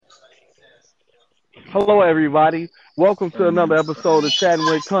Hello, everybody. Welcome to another episode of Chatting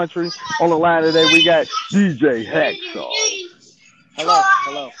with Country. On the line today, we got DJ Hacksaw. Hello,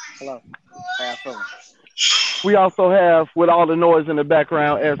 hello, hello. How y'all feeling? We also have, with all the noise in the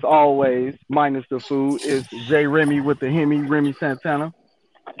background, as always, minus the food, is Jay Remy with the Hemi, Remy Santana.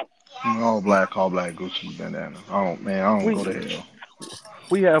 All black Gucci bandana. I don't go We to hell.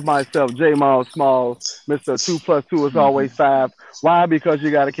 we have myself, J Miles Smalls, Mr. 2 plus 2 is Hmm. always five. Why? Because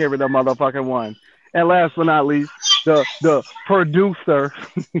you got to carry the motherfucking one. And last but not least, the producer,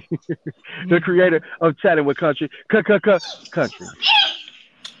 the creator of Chatting with Country, Country.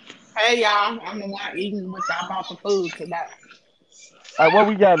 Hey y'all, I'm the one eating with y'all about the food tonight. All right, what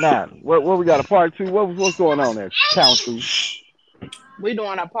we got now? What we got? A part two? What's going on there? Country. We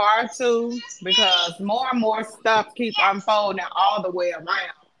doing a part two because more and more stuff keep unfolding all the way around.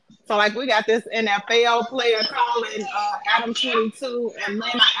 So like we got this NFL player calling Adam 22 and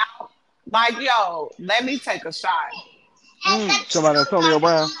Lena out. Like yo, let me take a shot. Come on, Antonio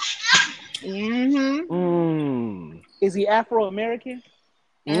Brown. Mhm. Mm. Is he Afro American?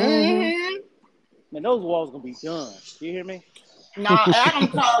 Mm-hmm. Mhm. Man, those walls gonna be done. You hear me? No, Adam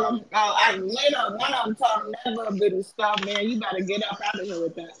told him. Lena, one of them told him that little bit of stuff, man. You better get up out of here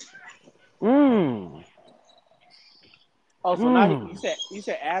with that. Mm. Oh, so now Mm. you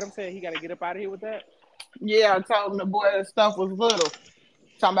said Adam said he got to get up out of here with that. Yeah, I told him the boy that stuff was little.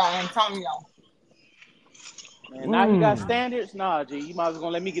 Talking about Antonio. Man, now he got Mm. standards. Nah, G, you might as well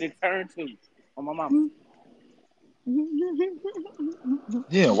gonna let me get a turn too on my mama.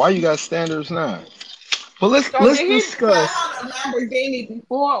 Yeah, why you got standards now? But So let's did he sell discuss. her the Lamborghini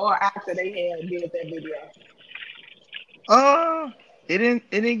before or after they had did that video? Uh, it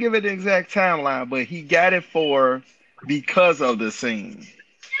didn't give it the exact timeline, but he got it for because of the scene.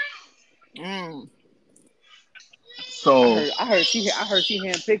 Mm. I So heard, I heard she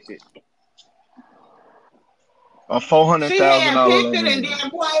handpicked it. a four hundred She thousand had dollar picked it and Lamborghini. then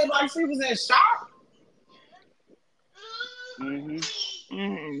played like she was in shock. Mm-hmm.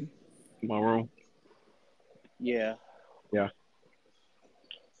 Mm. My room. Yeah. Yeah.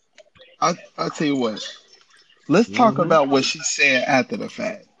 I tell you what. Let's talk Mm-hmm. about what she said after the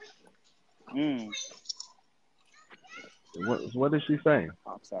fact. Mm. What did she say?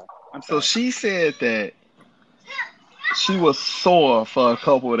 I'm sorry. I'm So sorry. she said that she was sore for a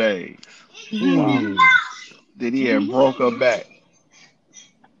couple of days. Wow. Mm. That he had broke her back.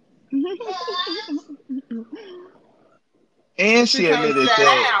 So And she she can't admitted sit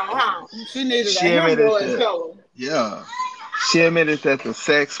that down, huh? She needed a she admitted hemorrhoid that killer. yeah. She admitted that the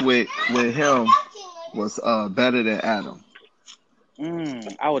sex with him was better than Adam.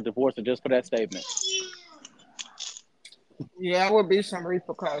 I would divorce her just for that statement. Yeah, it would be some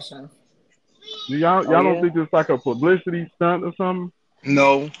repercussions. Do y'all Oh y'all don't yeah. think it's like a publicity stunt or something?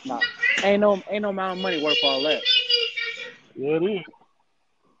 No. Nah. Ain't no amount of money worth all that. Yeah, it is.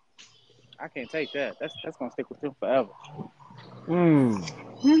 I can't take that. That's gonna stick with him forever. Mm.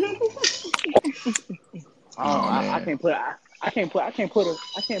 Oh I man. can't put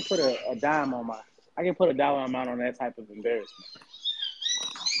a dime on my I can put a dollar amount on that type of embarrassment.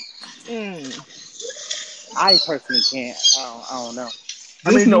 Mm. I personally can't. I don't know. I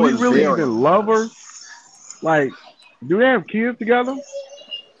Just mean, do know he it's really very even love hard. her? Like, do they have kids together?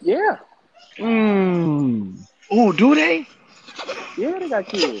 Yeah, Mm. Oh, do they? yeah, they got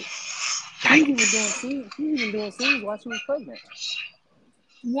kids. She was even doing Yikes. scenes. She was even doing scenes while she was pregnant.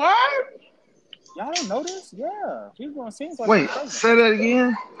 What? Y'all don't know this? Yeah, she was doing scenes while she was Wait, pregnant. say that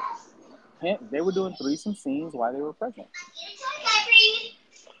again. They were doing threesome scenes while they were pregnant.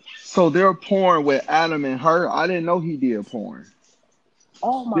 So they're porn with Adam and her. I didn't know he did porn.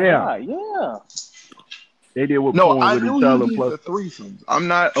 Oh my Yeah, god, yeah. they did with No, porn I with knew each he other. did Plus, the threesomes. I'm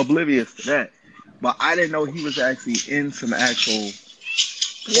not oblivious to that. But I didn't know he was actually in some actual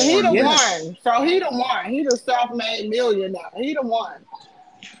Yeah, he porn the Yeah, with. one. So he the one. He the self-made millionaire. He the one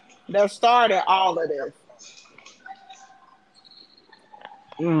that started all of this.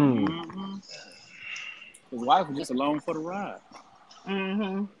 mm. hmm his wife was just along for the ride.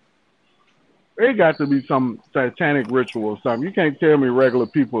 Mm-hmm. It got to be some satanic ritual or something. You can't tell me regular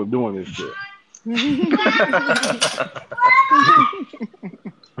people are doing this shit.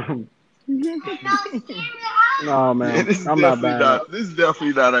 No, Yeah, man, this is I'm not definitely buying it. not. This is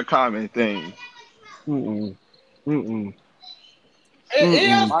definitely not a common thing. Mm-mm. Mm-mm. It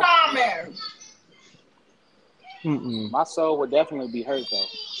is Mm-mm. My common. Mm-mm. my soul would definitely be hurt though.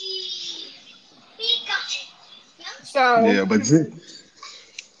 So Yeah, but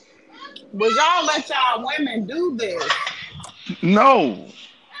would y'all let y'all women do this? no.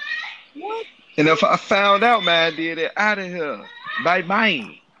 What? And if I found out, man, I did it out of here. Bye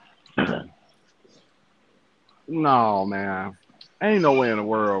bye. No, man. Ain't no way in the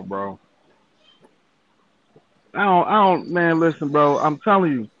world, bro. I don't, man. Listen, bro. I'm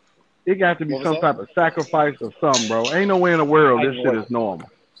telling you, it got to be What was some that? type of sacrifice or something, bro. Ain't no way in the world I this can shit wait. is normal.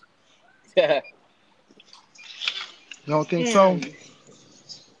 You don't think so? Mm.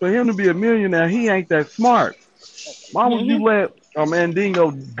 For him to be a millionaire, he ain't that smart. Why would you let a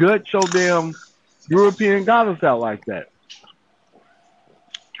Mandingo gut your damn European goddess out like that?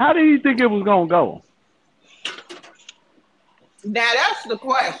 How did he think it was gonna go? Now that's the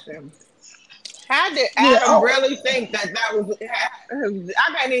question. How did Yeah. Adam really think that that was?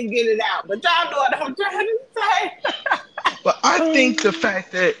 I can't even get it out, but y'all know what I'm trying to say. But I think the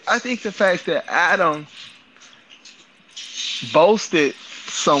fact that Adam boasted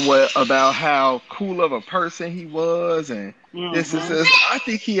somewhat about how cool of a person he was and this is Mm-hmm. this, I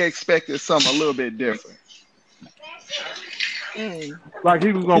think he expected something a little bit different. Mm. Like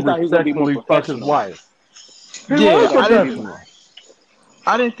he was He gonna thought he was gonna be more respectfully fuck his professional. wife. He He Yeah, was thought he I was gonna be didn't more. professional.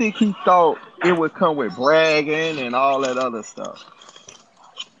 I didn't think he thought it would come with bragging and all that other stuff.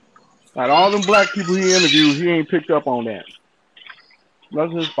 Like all them black people he interviewed, he ain't picked up on that.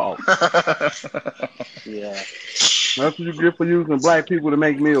 That's his fault. Yeah. That's what you get for using black people to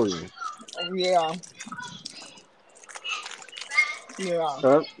make millions. Yeah, yeah.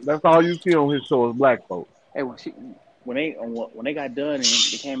 That's all you see on his show is black folks. Hey, when they got done and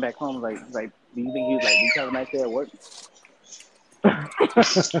they came back home, like, do you think he was like, "Did you have a nice day at work?"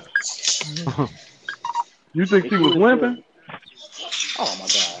 You think If she she was would have said, limping? "Oh my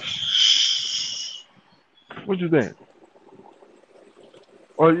god," What you think?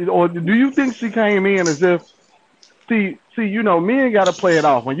 Or do you think she came in as if men gotta play it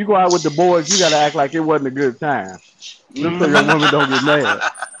off. When you go out with the boys, you gotta act like it wasn't a good time. Just so your mm-hmm. women don't get mad.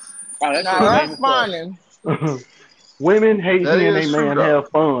 Oh, that shit Now was lame that's as fuck. funny. Women hate That hearing is a true man though. have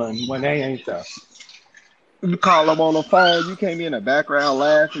fun when they ain't there. You call them on the phone, you can't be in the background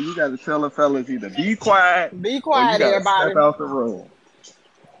laughing. You got to tell the fellas either be quiet Be or you quiet, got to step everybody. out the room.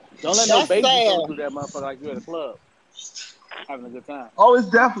 Don't let no That's baby come sad. through that motherfucker like you at a club having a good time. Oh, it's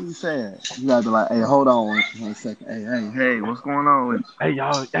definitely saying. You got to be like, hey, hold on one second. Hey, what's going on with Hey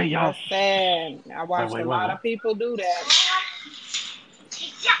y'all. That's sad. I Wait, watched a wait, wait, lot wait. of people do that.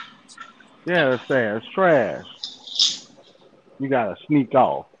 Yeah, it's sad. It's trash. You gotta sneak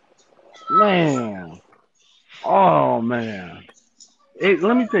off. Man. Oh man.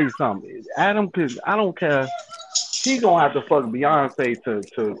 Let me tell you something. Adam could I don't care. He gonna have to fuck Beyonce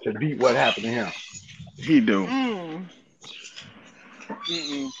to beat what happened to him. He do. Mm.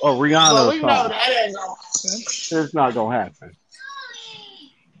 Mm-mm. Or Well, Rihanna or we know something. that ain't gonna happen. It's not gonna happen.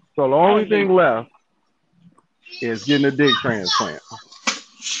 So the I only don't think thing left is getting a dick transplant.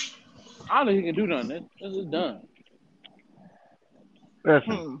 I don't think he can do nothing. This is done.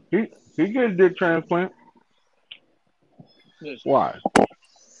 Listen, Hmm. he get a dick transplant. Listen, Why?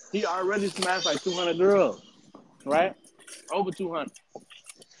 he already smashed like 200 girls, right? Over 200.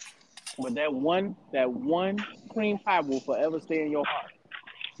 But that one cream pie will forever stay in your heart.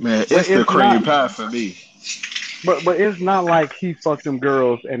 Man, But it's the it's cream not. pie for me. But it's not like he fucked them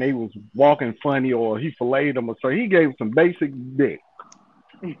girls and they was walking funny or he filleted them or so. He gave some basic dick,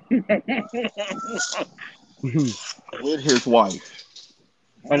 and With his wife.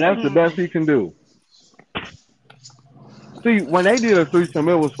 that's the best Hmm. he can do. See, when they did a threesome,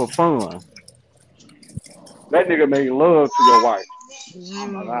 it was for fun. That nigga made love to your wife, Oh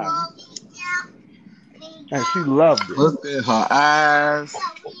my god. Hmm. and she loved it. Look at her eyes.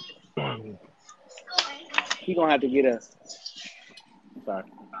 He gonna have to get a. I'm sorry.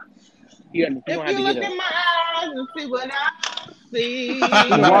 He If gonna have to you get look a. in my eyes and see what I He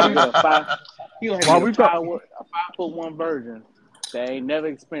See, gonna have why to we get see. a five. He gonna have to why get we talk? a 5'1" virgin that ain't never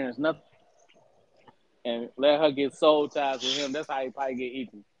experienced nothing, and let her get soul ties with him. That's how he probably get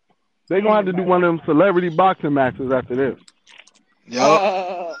eaten. They gonna have to do one of them celebrity boxing matches after this. Yup.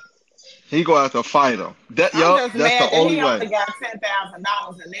 He gonna have to fight him. I'm just That's the mad that only he way. only got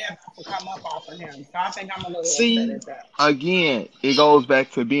 $10,000 and they're about to come up off of him. So I think I'm a little upset See, at that. again, it goes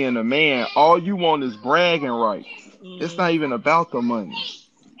back to being a man. All you want is bragging rights. It's not even about the money.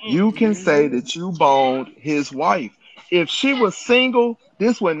 You can say Mm-hmm. that you boned his wife. If she was single,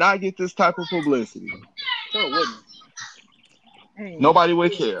 this would not get this type of publicity. So it wouldn't. Mm. Nobody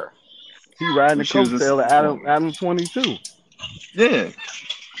would care He riding if the she was a coattail of single woman. Adam 22. Yeah,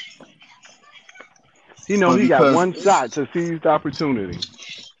 He know but he got because one shot to seize the opportunity.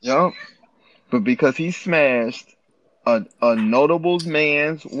 yup, but because he smashed a notable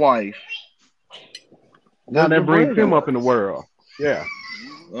man's wife, Now there's the that brings bragging him up in the rights. world. Yeah.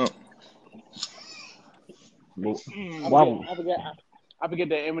 Yup. Well, I Mm. forget. why? I forget. I forget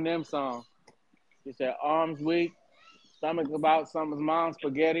that Eminem song. He said arms weak, stomach about some of his mom's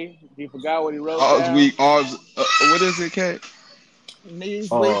spaghetti. He forgot what he wrote Arms down. weak, arms. What is it, Kat?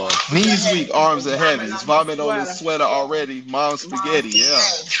 Knees weak, Uh, arms are Knees heavy. weak, It's arms are heavy. vomit It's on the vomit on the sweater. sweater already. Mom's Mom's spaghetti. Yeah.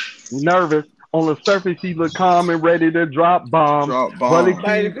 spaghetti. nervous. On the surface, he looked calm and ready to drop bombs, Drop but he bomb.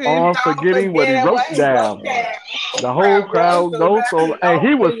 But keeps if you on don't forgetting what he forget wrote what he wrote down. down, whole The whole crowd goes crowd through goes that. so. You Hey, know,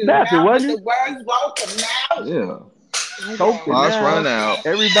 he was his snapping, mouth with wasn't the he? words wrote to mouth. Yeah. Okay. Choking Clocks run now. out.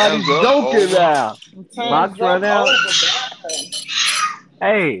 Everybody's Time's up. joking Over. now. Time's Box run up out. over there.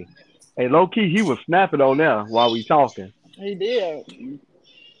 Hey, hey, low key, he was snapping on there while we talking. He did.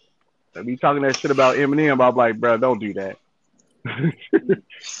 And we talking that shit about Eminem. I'm like, bro, don't do that.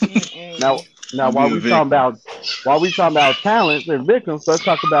 now, Mm-mm. now You be the victim. while we talking about talents and victims, let's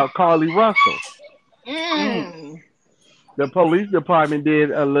talk about Carly Russell. Mm. Mm. The police department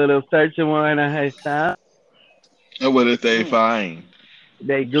did a little search warrant on her son. And what if they Mm. find?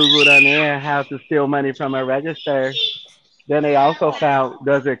 They Googled on there how to steal money from a register. Then they also Oh my found god.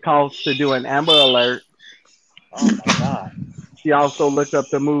 does it cost to do an Amber Alert. Oh my god. She also looked up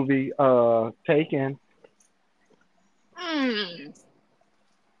the movie Taken. Mm.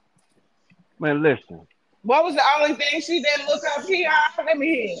 Man, listen. What was the only thing she didn't look up here? Let me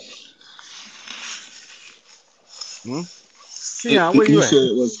hear. Hmm? Tion, where He you at? said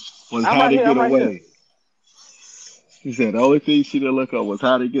it was I'm how right to here. get I'm right here. away. He said the only thing she didn't look up was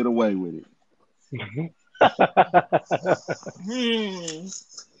how to get away with it. Hmm.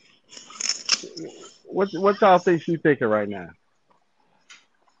 what y'all think she thinking right now?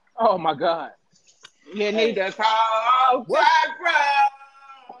 Oh my god. You need Hey, to call what's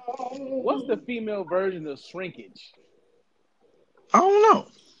what's the Tyrone. female version of shrinkage? I don't know.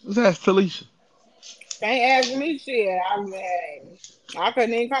 Let's ask Talisha. Can't ask me shit. I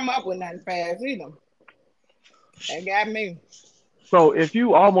couldn't even come up with nothing fast either. That got me. So if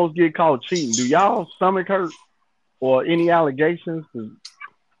you almost get caught cheating, do y'all stomach hurt or any allegations? I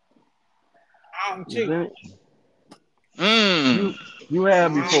don't Is cheat. it, Mmm. you you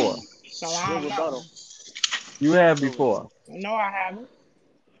have before. Um, so I Good don't know. rebuttal. You have Good rebuttal. before. No, I haven't.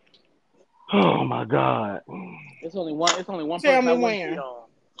 Oh my God. It's only one. It's only one Tell person I me wouldn't cheat when. on.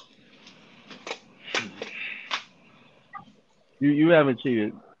 You haven't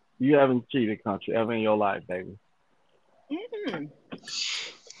cheated. You haven't cheated, country, ever in your life, baby. Mm-mm.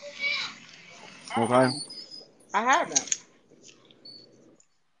 Okay? Uh-uh. I haven't.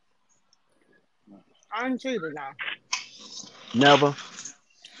 I ain't cheated now. Never.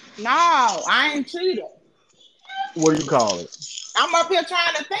 No, I ain't cheated. What do you call it? I'm up here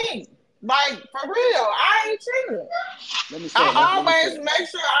trying to think. Like, for real, I ain't cheated. Let me say it. I Let me say always it. make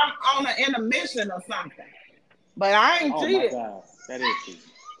sure I'm on in a mission or something. But I ain't Oh my cheated. god, that is cheating.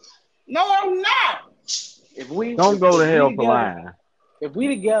 No, I'm not. If we Don't go to if we hell for together, lying. if we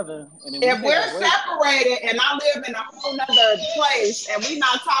together, and then we If take a we're break. separated and I live in a whole nother place and we're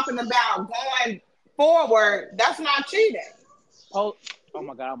not talking about going forward, that's not cheating. Pol- oh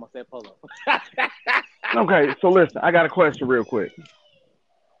my god, I almost said polo. Okay, so listen, I got a question real quick.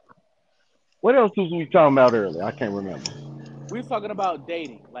 What else was we talking about earlier? I can't remember. We were talking about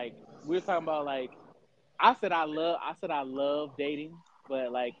dating. Like we were talking about like I said I love dating,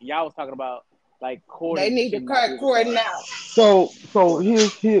 but like y'all was talking about like They courting need to should not be cut courting required. out. So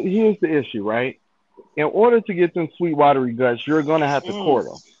Courting. here's the issue, right? In order to get them sweet watery guts, you're gonna have to Mm. court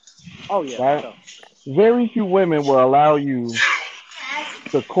them, Oh yeah, for right? sure. Very few women will allow you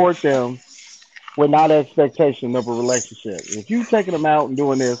to court them without expectation of a relationship. If you taking them out and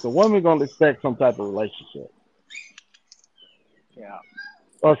doing this, a woman gonna expect some type of relationship Yeah,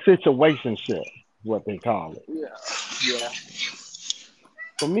 or situationship, what they call it. yeah, yeah.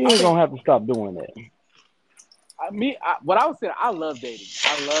 So I men think gonna have to stop doing that. what I was saying. I love dating.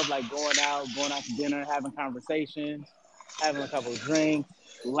 I love like going out to dinner, having conversations, having a couple of drinks,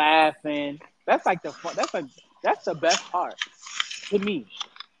 laughing. That's like the fun. That's the best part to me.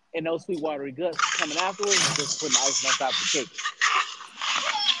 And those sweet watery guts coming afterwards is just putting icing on top of the cake.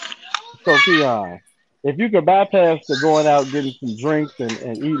 So Keon, if you could bypass the going out getting some drinks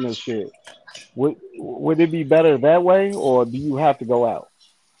and eating and shit, would it be better that way, or do you have to go out?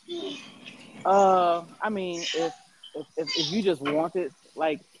 I mean, if you just wanted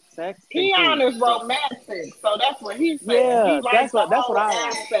like sex, then Keon cool. is But romantic, so that's what he's saying. He yeah, likes the that's what whole I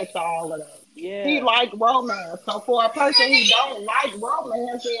like. aspect of all of that. He Yeah. like romance. So for a person who don't like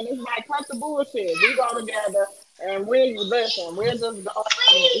romance, then it's like cut the bullshit. We go together and we listen. We'll just go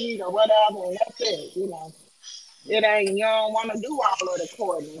out and eat or whatever, and that's it. You know, it ain't you don't want to do all of the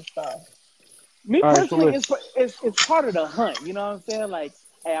courting and stuff. Me All right, so personally, listen. it's part of the hunt. You know what I'm saying? Like,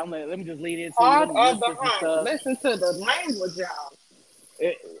 hey, let me just lead into you. Let Part me of whisper the some hunt. stuff. Listen to the language, y'all.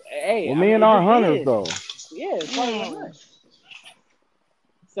 It, Hey, Well, I mean, men it are just hunters is. though, Yeah, it's part of the hunt.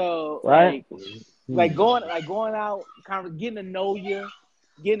 So right? like going out, kind of getting to know you,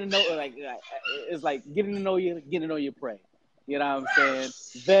 getting to know it's like getting to know you, getting to know your prey. You know what I'm saying?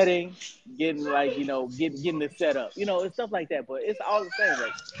 Vetting, getting like getting the setup. It's stuff like that. But it's all the same.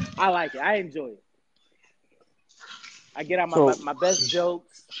 Like I like it. I enjoy it. I get out So, my best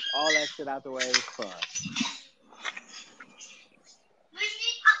jokes, all that shit out the way. It's fun.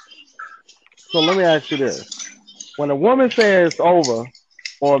 so let me ask you this: when a woman says it's over,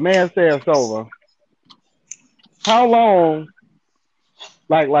 or a man says it's over, how long?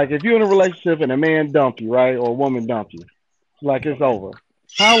 Like if you're in a relationship and a man dump you, right, or a woman dump you, like it's Okay. over.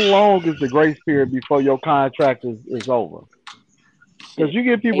 How long is the grace period before your contract is over? Because Shit. you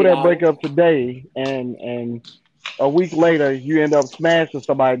get people 8 that break hours. up today, and a week later you end up smashing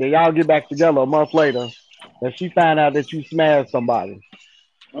somebody. Then y'all get back together a month later, and she find out that you smashed somebody,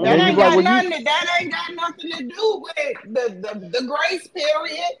 and That then you Mm-hmm. be like, well, you ain't got nothing to do with the grace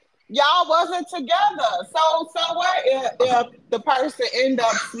period. Y'all wasn't together. So what if the person end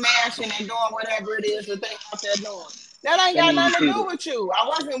up smashing and doing whatever it is that they out there doing? That ain't That got means you nothing to do cheated. with you. I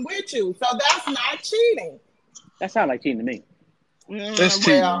wasn't with you. So that's not cheating. That sounds like cheating to me. That's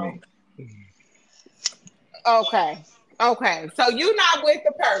cheating to Well, me. okay. Okay. So you not with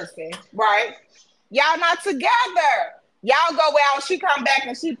the person, right? Y'all not together. Y'all go out, she come back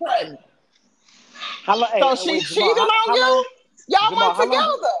and she pregnant. How long? Hey, So she wait, Jamal. cheated on How long? you? Y'all Jamal, weren't how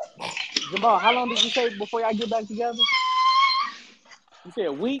long? together. Jamal, how long did you say before y'all get back together? You said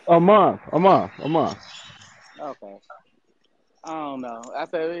a week. a month. Okay. I don't know. I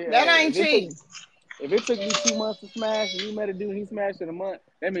said, That hey, ain't cheating. if it took me 2 months to smash, and you met a dude, and he smashed in a month.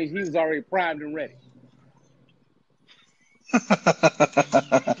 That means he was already primed and ready.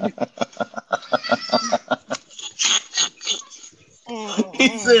 He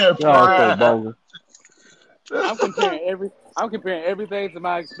Mm-mm. said Y'all so prime. bogus. I'm comparing everything to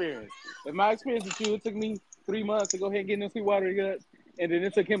my experience. If my experience with you, it took me 3 months to go ahead and get in the Sweetwater guts, and then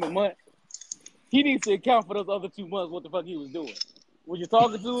it took him a month. He needs to account for those other 2 months. What the fuck he was doing? Was you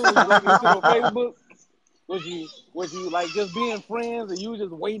talking to him? Was you liking his shit on Facebook? Was you like just being friends and you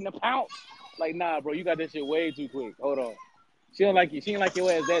just waiting to pounce? Like, nah, bro, you got this shit way too quick. Hold on. She don't like you. She ain't like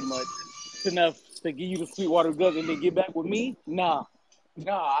your ass that much. It's enough to give you the Sweetwater guts and then get back with me? Nah.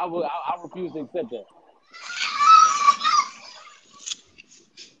 Nah, I refuse to accept that.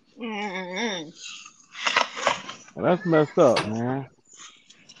 Mm-mm. That's messed up, man.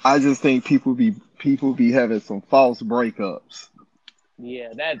 I just think people be having some false breakups. Yeah,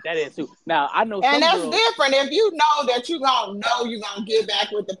 that is too. Now I know And some that's girls. different. If you know that you're gonna get back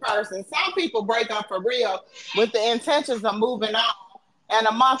with the person. Some people break up for real with the intentions of moving on. And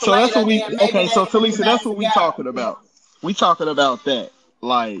a month So that's later, what we then maybe okay. they So can get Talisa, that's back what we together. talking about. We talking about that.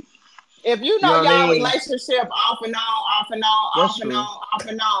 Like, If you you know know what I y'all mean? relationship off and on, off and on, That's off and true. on, off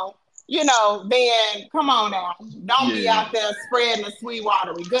and on, then come on now. Don't be Yeah. out there spreading the sweet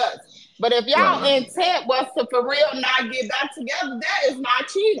watery guts. But if y'all Right. intent was to for real not get back together, that is not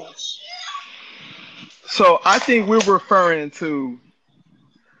cheating. So I think we're referring to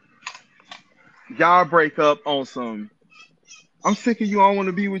y'all break up on some. I'm sick of you. I don't want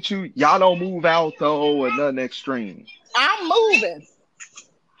to be with you. Y'all don't move out though, or nothing extreme. I'm moving.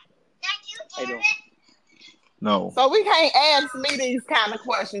 Hey, doing? No. So we can't ask me these kind of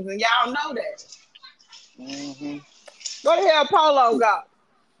questions, and y'all know that. Mm-hmm. Go to hell, Polo go.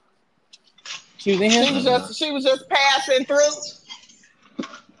 She was in here. She was just passing through.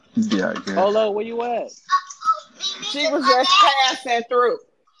 Yeah, I guess. Polo, where you at? She was just passing through.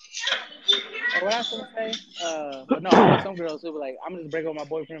 What I was gonna say, but no, I know some girls who be like, I'm gonna just break up with my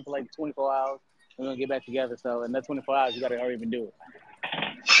boyfriend for like 24 hours. We're gonna get back together. So in that 24 hours, you gotta hurry up and do it.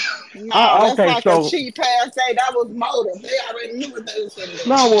 No, that's Okay, like a so cheap pass day. That was motive. They already knew what they was gonna do.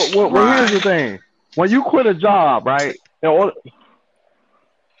 no, well, here's the Right. thing: when you quit a job, right? In order,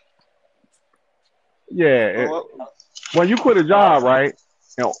 yeah, Oh, when you quit a Hello? job, right?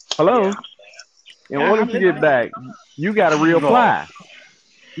 Hello. Yeah. In Yeah, order I'm to get listening. back, you got to no. reapply.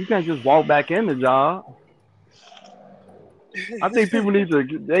 You can't just walk back in the job. I think people need to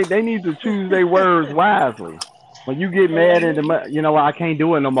they need to choose their words wisely. When you get mad at them, I can't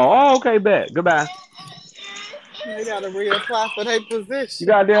do it no more. Oh, okay, bet. Goodbye. They gotta reapply for their You position.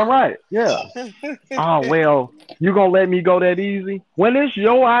 goddamn right. Yeah. Oh well, you gonna let me go that easy? When it's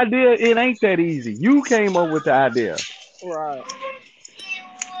your idea, it ain't that easy. You came up with the idea. Right.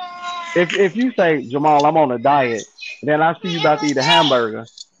 If you say, Jamal, I'm on a diet, and then I see you about to eat a hamburger,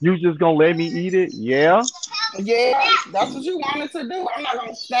 you just gonna let me eat it? Yeah. Yeah, that's what you wanted to do. I'm not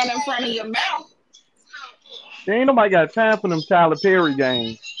gonna stand in front of your mouth. There ain't nobody got time for them Tyler Perry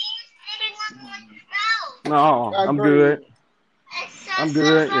games. No, I'm Agreed. good. I'm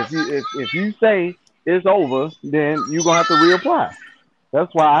good. If you say it's over, then you're gonna have to reapply.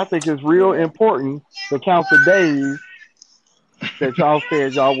 That's why I think it's real Yeah. important to count the days that y'all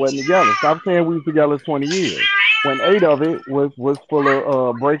said y'all wasn't together. Stop saying we was together 20 years. When 8 of it was full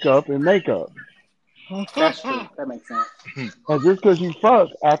of breakup and makeup. That's true. That makes sense. And just because you fuck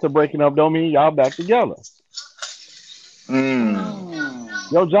after breaking up don't mean y'all back together. Mm.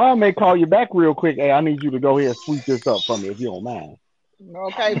 Mm. Yo, John may call you back real quick. Hey, I need you to go ahead and sweep this up for me if you don't mind.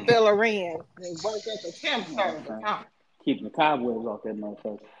 Okay, fill her in. Work at the temp service, Okay. huh? Keeping the cobwebs off that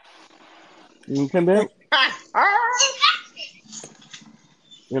motherfucker. You can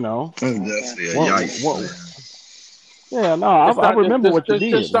you know. That's Okay. definitely a What, yikes, man. yeah, no, Just I start remember what you just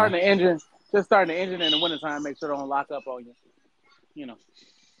did, man. starting the engine. Just starting the engine in the wintertime. Make sure it don't lock up on you. You know.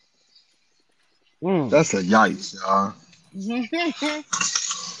 Mm. That's a yikes, y'all.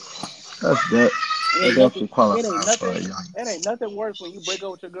 That's that. It That ain't nothing. definitely It ain't qualifies for a nothing. It yikes. ain't nothing worse when you break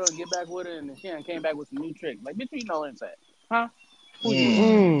up with your girl and get back with her and then she done came back with some new tricks. Like, bitch, you know inside. Huh? Who you with?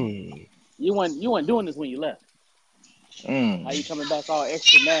 Mm. Mm. You weren't doing this when you left. How you Mm. coming back all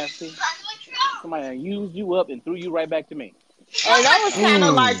extra nasty? Somebody done used you up and threw you right back to me. Hey, that was No. kind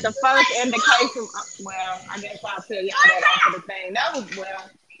of like Mm. the first indication. Well, I guess I'll tell y'all that after the thing. That was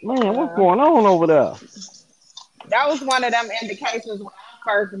Man, what's uh, going on over there? that was one of them indications when I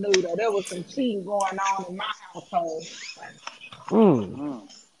first knew that there was some cheating going on in my household. Mm. Mm.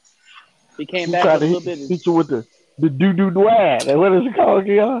 He came He back tried with a to little bit of hit you with the doo doo dwad. What is it called,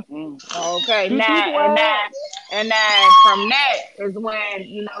 Keon? mm. Okay, Doo doo now from that is when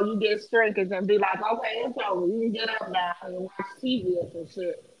you get shrinkage and be like, okay, it's over. You can get up now and watch TV or some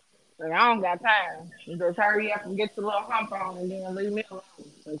shit. But I don't got time. You just hurry up and get your little hump on and then leave me alone.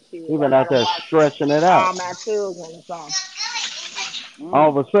 And shit, He I been out gotta there watch stretching it out. all my children or something.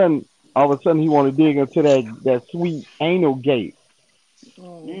 All Mm. of a sudden, he want to dig into that sweet anal gate.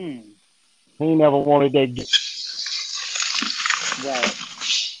 Mm. Mm. He ain't never wanted that Right.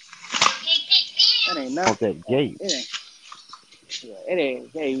 That ain't want nothing. that gate. It ain't. Yeah, it ain't.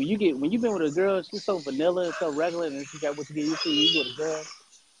 Hey, when you been with a girl, she's so vanilla and so regular, and she got what you get used to. You with a girl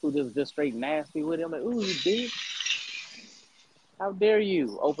who just straight nasty with him, like, ooh, you bitch, how dare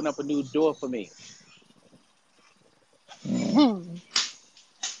you open up a new door for me?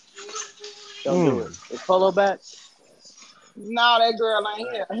 Don't do it. Mm. Is Polo back? No, that girl ain't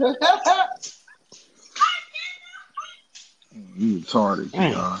here. You retarded,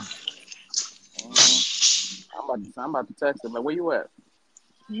 Damn. Keon. Uh, I'm about to text him. Like, where you at?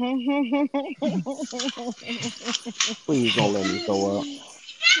 Please don't let me throw up.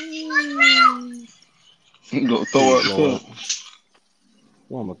 You go throw Please, up too. Lord.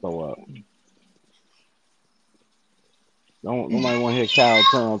 I'm gonna throw up. Don't nobody want to hear Kyle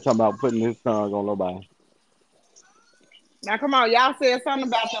Turner talking about putting his tongue on nobody. Now come on, y'all said something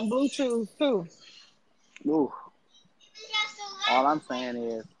about them Bluetooth too. Ooh. All I'm saying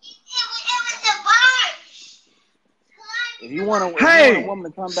is, if you want a Hey,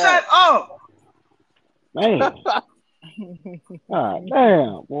 woman to come shut back, up. Man, god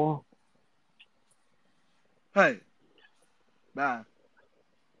damn, boy. Hey, bye.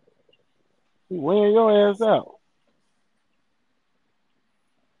 He wearing your ass out.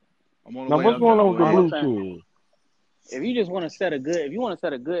 I'm on the Now way what's up going there. on Go with the all I'm ahead. saying, Bluetooth? if you want to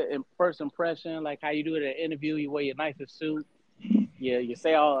set a good first impression, like how you do it at an interview, you wear your nicest suit, you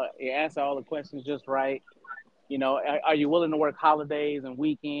answer all the questions just right. Are you willing to work holidays and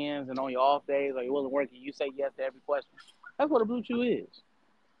weekends and on your off days? Are you willing to work and you say yes to every question? That's what a blue chew is.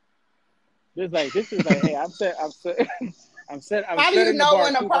 This is like, hey, I'm set, I'm How do you setting the know bar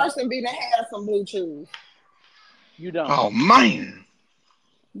when a too high. person be to have some Bluetooth? You don't, Oh man.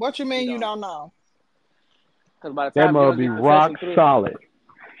 What you you mean you don't, don't know? because by the That time must girls be get to rock session three, solid.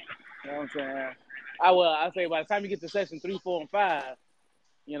 you know what I'm saying? I say by the time you get to session 3, 4, and 5,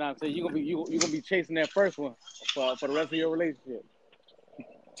 you know what I'm saying, you're gonna be chasing that first one for the rest of your relationship.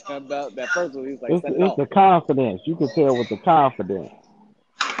 About that first one, he's like, set it It's off. the confidence. You can tell with the confidence.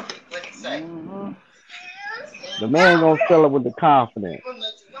 Mm-hmm. The man gonna sell it with the confidence.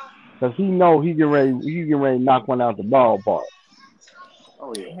 Cause he know he can ready to knock one out the ballpark.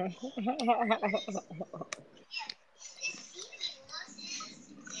 Oh yeah,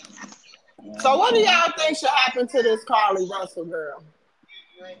 So what do uh-huh. y'all think should happen to this Carly Russell girl?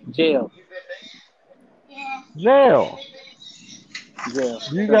 Jail, Jail. jail,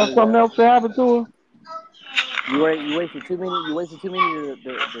 You got simple as something that. else to happen to her? You wasted too many of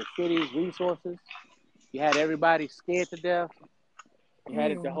the city's resources. You had everybody scared to death. You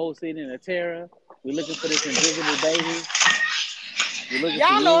had it the Hmm. whole city in a terror. We're looking for this invisible baby. You're looking for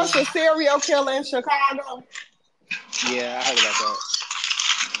Y'all know you. it's a serial killer in Chicago. Yeah, I heard about that.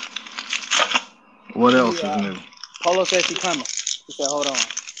 What else is Yeah. new? Polo said she coming. She said, hold on.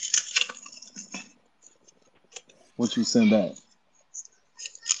 What you send back?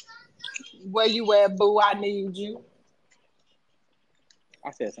 Where you at, boo? I need you.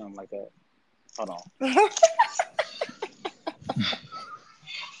 I said something like that. Hold on.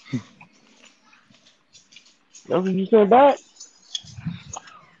 That's what you said back?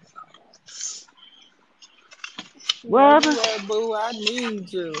 Where What? you at, boo? I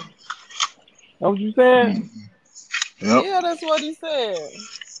need you. That's what you said? Yep. Yeah, that's what he said.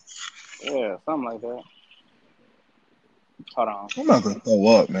 Yeah, something like that. Hold on. I'm not gonna throw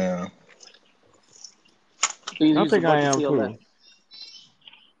up, man. Please I use think the I bucket am seal too. left.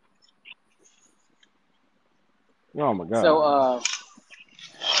 Oh my So, God.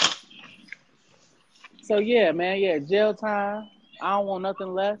 so yeah, man, yeah, jail time. I don't want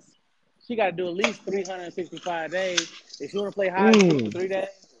nothing less. She got to do at least 365 days. If she want to play hide and seek for 3 days,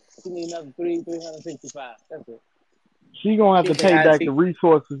 she need another 365. That's it. She gonna have She to can play pay hide and back the seek.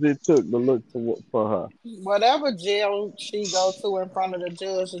 resources it took to look for her. Whatever jail she go to in front of the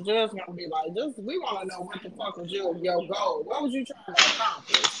judge gonna be like, "Just we want to know what the fuck was your goal? What was you trying to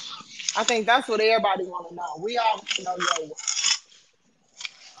accomplish?" I think that's what everybody want to know. We all want to know your goal.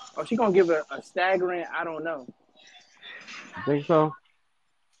 Oh, she gonna give her a staggering. I don't know. You think so?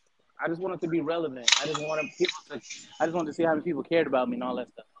 I just want it to be relevant. I just want to see how many people cared about me and all that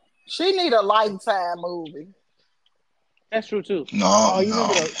stuff. She need a Lifetime movie. That's true too. No, Oh, you no.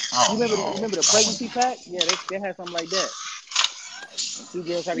 remember the pregnancy pack? Yeah, they had something like that. And two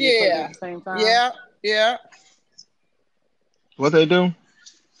girls had to get pregnant Yeah, at the same time. yeah. What they do?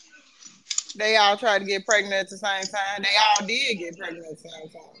 They all tried to get pregnant at the same time. They all did get pregnant at the same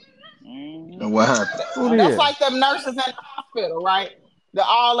time. Mm-hmm. And what happened? Who That's did? like them nurses in the hospital, right?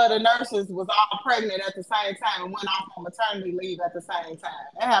 All of the nurses was all pregnant at the same time and went off on maternity leave at the same time.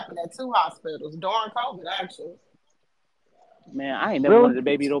 That happened at 2 hospitals during COVID, actually. Man, I ain't never Really? wanted a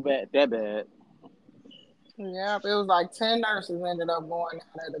baby that bad. Yeah, it was like 10 nurses ended up going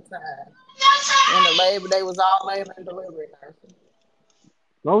out at a time. And they was all labor and delivery nurses.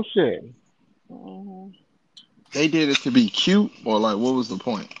 No shit. Mm-hmm. They did it to be cute, or like, what was the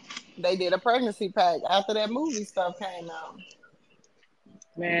point? They did a pregnancy pack after that movie stuff came out.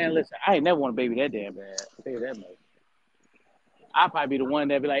 Man, listen, I ain't never want a baby that damn bad. I'll tell you that much. I'll probably be the one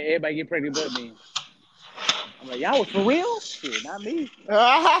that be like, everybody get pregnant but me. I'm like, y'all was for real? Shit, not me.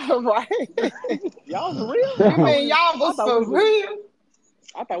 Right. Y'all for real? You mean y'all was for real?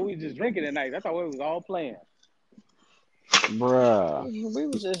 I thought we was just drinking at night. I thought we was all playing. Bruh. We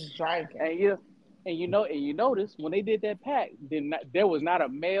was just drinking. And you notice when they did that pack, there was not a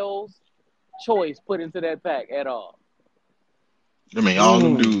male's choice put into that pack at all. I mean, all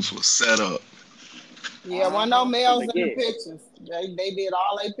them dudes was set up. Yeah, one no males in the Yeah. pictures. They did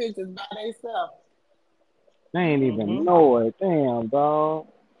all their pictures by themselves. They ain't even know it. Damn, dog.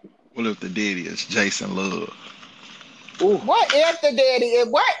 What if the daddy is Jason Love? Ooh. What if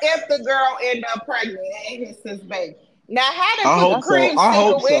the girl ended up pregnant and his sister's baby? Now, how did put the cream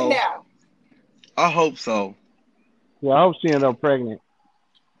single in there? I hope so. Yeah, I hope she end up pregnant.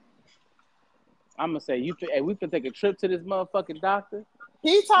 I'm gonna say we can take a trip to this motherfucking doctor.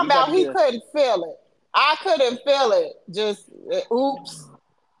 He talking about he couldn't feel it. I couldn't feel it. Just oops,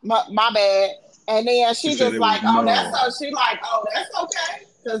 my bad. And then she just like, oh, that's so. She like, oh, that's okay,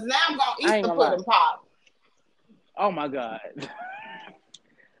 because now I'm gonna eat the pudding pop. Oh my god.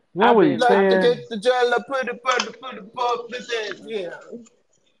 What was he saying? Get the jello, put the pop, yeah.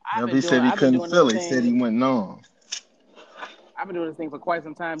 He said he couldn't feel it. He said he went numb. I've been doing this thing for quite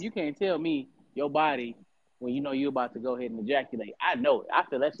some time. You can't tell me your body when you know you're about to go ahead and ejaculate. I know it. I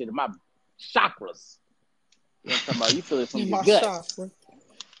feel that shit in my chakras. You know what I'm talking about? You feel it from your guts.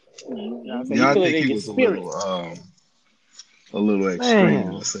 You know what I'm saying? Yeah, you feel I think it in he your was spirit. a little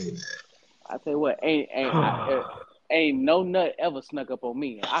extreme to say that. I tell you what, ain't no nut ever snuck up on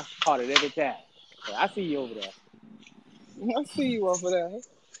me. I caught it every time. So I see you over there. I see you over there.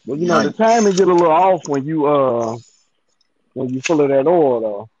 But you know, the timing get a little off when you full of that oil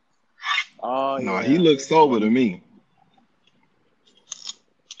though. Oh no, yeah. He looks sober to me.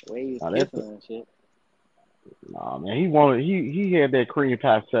 Way he's kissing and shit. Nah, man, he had that cream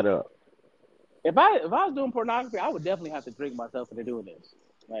pie set up. If I was doing pornography, I would definitely have to drink myself into doing this.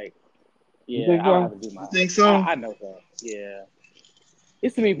 Like, yeah, so? I would have to do my. You think so? I know so. Yeah.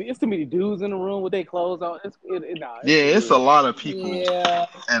 It's too many dudes in the room with their clothes on. It's a lot of people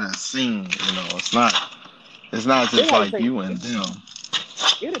at a scene. You know, it's not just like you and them.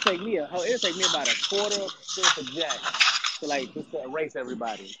 It'll take me about a quarter fifth of Jack to erase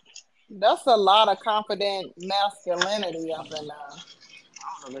everybody. That's a lot of confident masculinity up in there.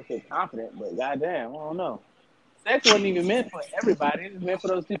 I don't know if they confident, but goddamn, I don't know. Sex wasn't even meant for everybody. It was meant for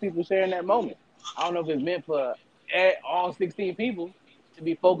those two people sharing that moment. I don't know if it's meant for all 16 people to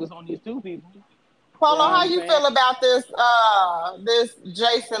be focused on these two people. You Polo, know what how I'm you saying? feel about this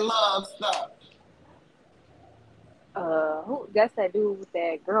Jason Love stuff? Who? That's that dude with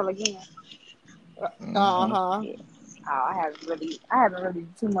that girl again. Mm-hmm. Uh-huh. Yeah. Oh, I haven't really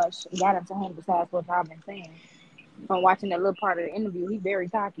too much got into him besides what I've been saying. From watching that little part of the interview, he's very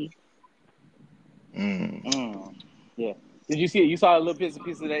cocky. Mm. Mm. Yeah. Did you see it? You saw a little piece of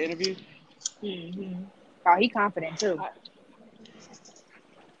that interview? Hmm. Oh, he confident too. I,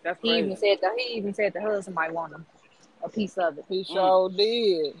 that's He even crazy. said that he even said the husband might want him a piece of it. He Mm. sure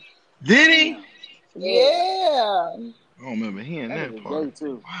did. Did he? Damn. Yeah. Yeah. I don't remember hearing That that nigga part. gay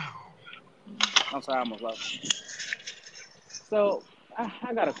too. Wow. I'm sorry, I almost lost it. So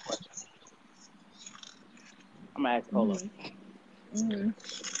I got a question. I'm gonna ask Polo. Hmm. Hmm.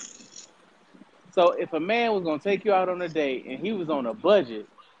 So if a man was gonna take you out on a date and he was on a budget,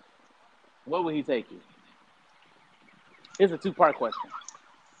 where would he take you? It's a two-part question.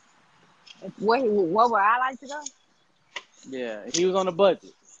 What would I like to go? Yeah, if he was on a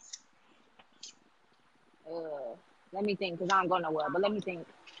budget. Let me think, cause I don't go nowhere. But let me think.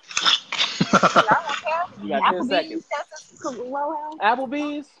 Shit, I don't You care. got 10 Applebee's, seconds. Texas Roadhouse.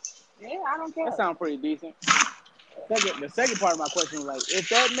 Applebee's? Yeah, I don't That care. sounds pretty decent. The second part of my question was like, if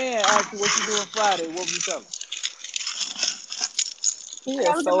that man asked you what you doing Friday, what would you tell him? He I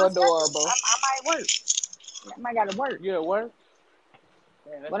gotta is look at so my schedule. adorable. I might work. I might gotta work. You at work?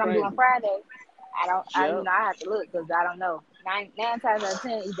 Man, that's What I'm doing crazy. Friday, I don't. Yep. I have to look because I don't know. Nine times out of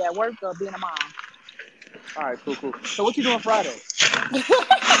 10, either at work or being a mom. All right, cool. So what you doing Friday?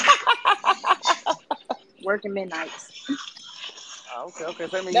 Working midnights. Okay. So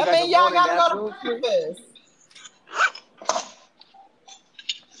that means you That got your means y'all morning and gotta go afternoon to free. breakfast.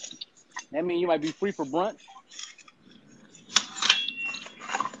 That means you might be free for brunch.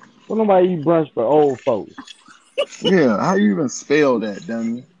 Well, nobody eat brunch for old folks. Yeah, how you even spell that,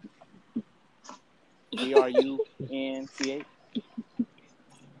 dummy? BRUNCH.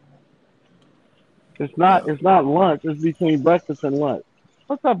 It's not lunch. It's between breakfast and lunch.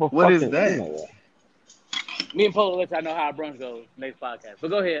 What type of What is fucking, you that? know? Me and Polo let y'all know how brunch goes next podcast. But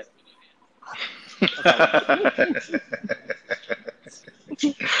go ahead. That's all I'm saying.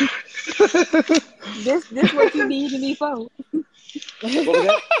 This what you needed me for. What was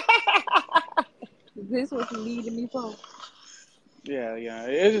that? This what you needed me for. Yeah.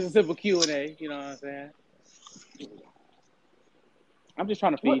 It's just a simple Q&A. You know what I'm saying? I'm just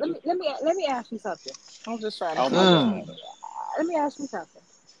trying to Well, feed you. let me ask you something. I'm just trying to Oh my feed God. Mm. him. Let me ask you something.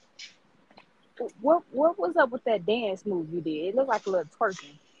 What was up with that dance move you did? It looked like a little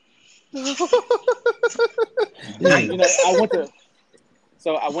twerking. You know, I went to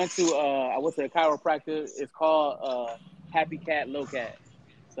a chiropractor. It's called Happy Cat Low Cat.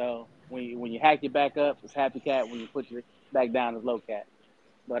 So when you hack your back up, it's Happy Cat. When you put your back down, it's Low Cat.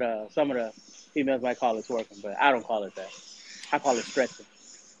 But some of the females might call it twerking, but I don't call it that. I call it stretching.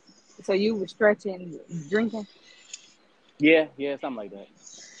 So you were stretching, drinking. Yeah, something like that.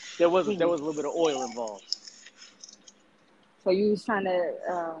 There was a Mm. little bit of oil involved. So you was trying to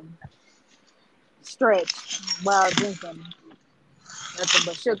stretch while drinking nothing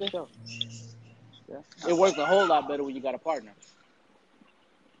but Yeah, sugar. for sure. Yeah, it works a whole lot better when you got a partner.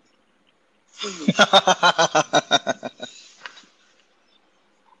 Mm.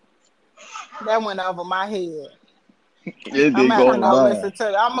 That went over my head. It I'm did gonna have go to over go mine. listen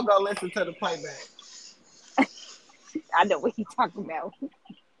to. I'm gonna go listen to the playback. I know what he talking about.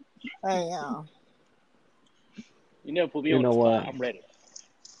 Damn. You never put me You on the know spot. what? I'm ready.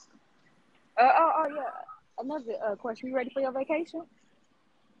 Yeah. Another question. You ready for your vacation?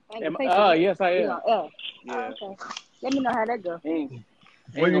 Ain't gonna take you yet. Yes, I You am. know, oh, Yeah. okay. Let me know how that go. Where Ain't you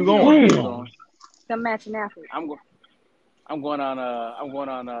gonna be no going? kids Damn. on. Some matching outfits. I'm going on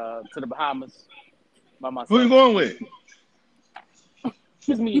to the Bahamas by Who you myself. going with?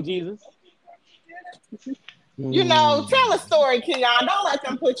 Just me and Jesus. You know, Mm. tell a story, Keon. Don't let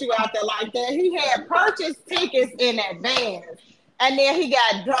them put you out there like that. He had purchased tickets in advance, and then he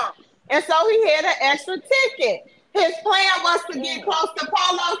got dumped, and so he had an extra ticket. His plan was to get close to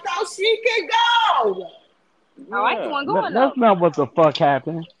Polo so she could go. Oh, I ain't the Yeah. one going That's though. not what the fuck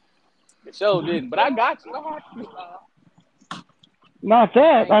happened. The show didn't, but I got you. What happened? Not I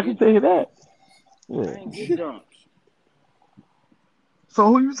that. ain't I can get tell you that. I Yeah. ain't get dumped. So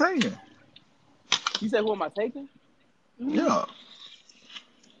who you saying? You said who am I taking? Yeah.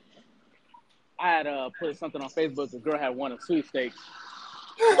 I had put something on Facebook. A girl had won a sweepstakes.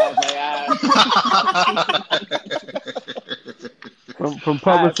 So I was like, From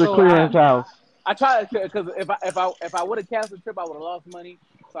Public so Clearance House. I tried because if I would have canceled the trip, I would have lost money.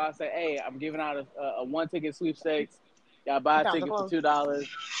 So I said, hey, I'm giving out a one ticket sweepstakes. Y'all buy a ticket for $2,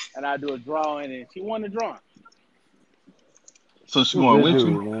 and I do a drawing, and she won the drawing. So she going with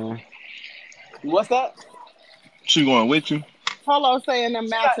you? Man. What's that? She going with you? Polo saying them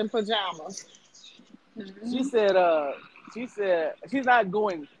matching pajamas. She said she's not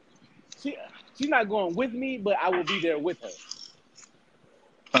going. She's not going with me, but I will be there with her.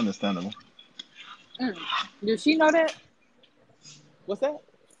 Understandable. Does she know that? What's that?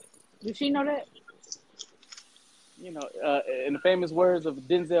 Does she know that? You know, in the famous words of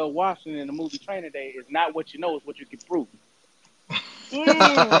Denzel Washington in the movie Training Day, "It's not what you know, it's what you can prove." I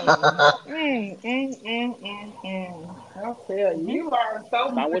tell you learn so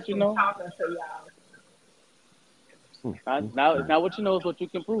much. Not what you know. Talking to y'all. Now it's not what you know, it's what you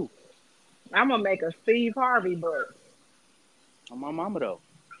can prove. I'm gonna make a Steve Harvey book. I'm my mama though.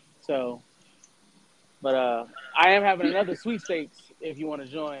 So, but I am having another sweepstakes if you want to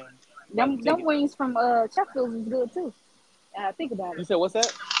join. Them wings from Sheffield is good too. Think about You it. said what's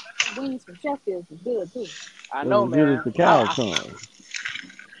that? Wings from Sheffield is good too. I know, Good man. as the cow tongue.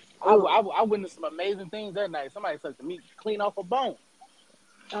 I witnessed some amazing things that night. Somebody sucked the meat clean off a bone.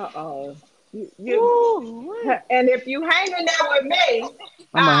 And if you hanging there with me,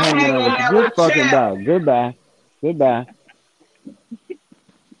 I'm gonna hang out with you. Good fucking dog. Goodbye.